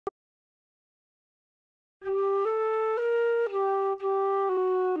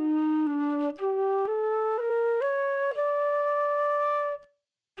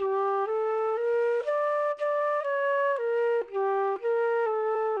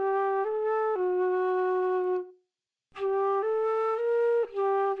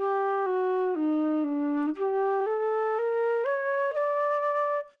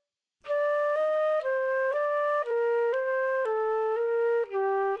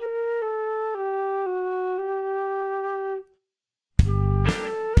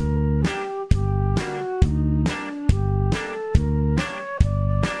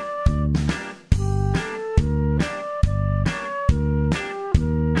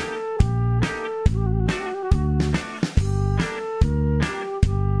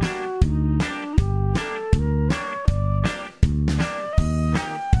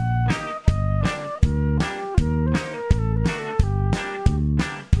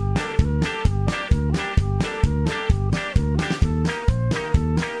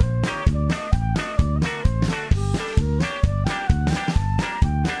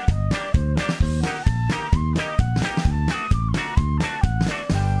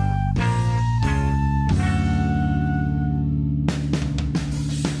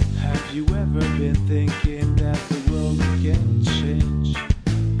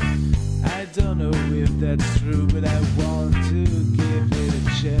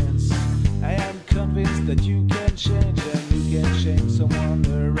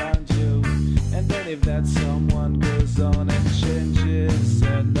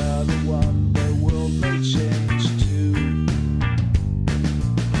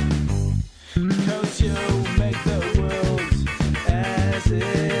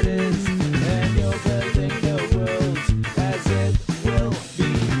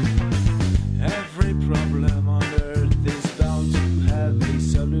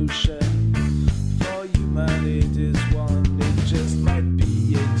solution for humanity's one. It just might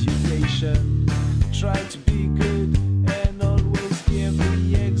be education. Try to be good and always give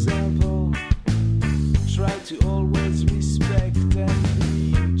the example. Try to always respect and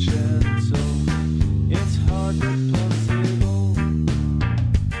be gentle. It's hard but possible.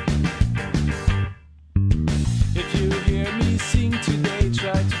 If you hear me sing today,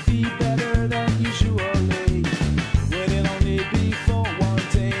 try to be better than usually. Will it only be for one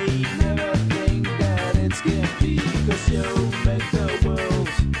day? Never think that it's gonna be, 'cause you make the world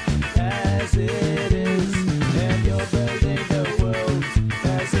as it is, and you're building the world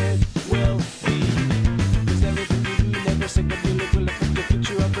as it will be. 'Cause everything you do, never second you live will affect the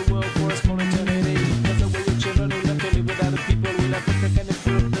future of the world for a small eternity. 'Cause the way your children will have to live without the people will affect and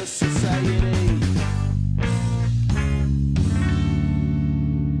improve the society.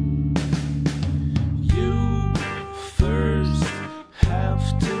 You first have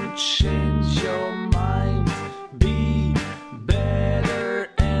to change your mind. Be better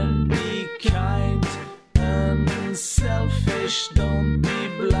and be kind. Unselfish, don't be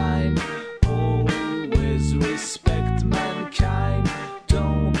blind. Always respect mankind.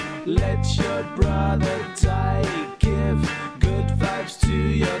 Don't let your brother die. Give good vibes to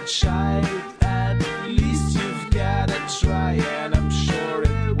your child. At least you've gotta try, and I'm sure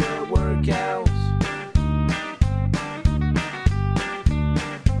it will work out.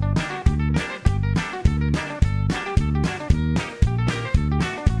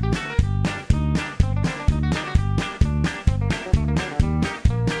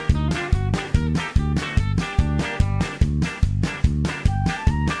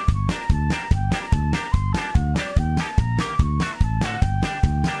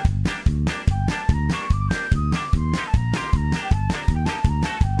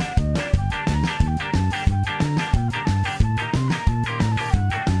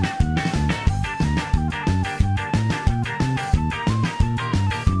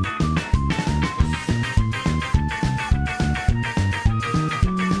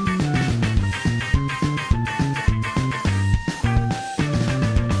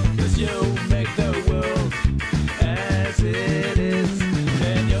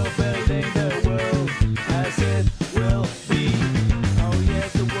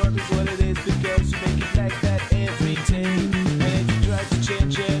 Make it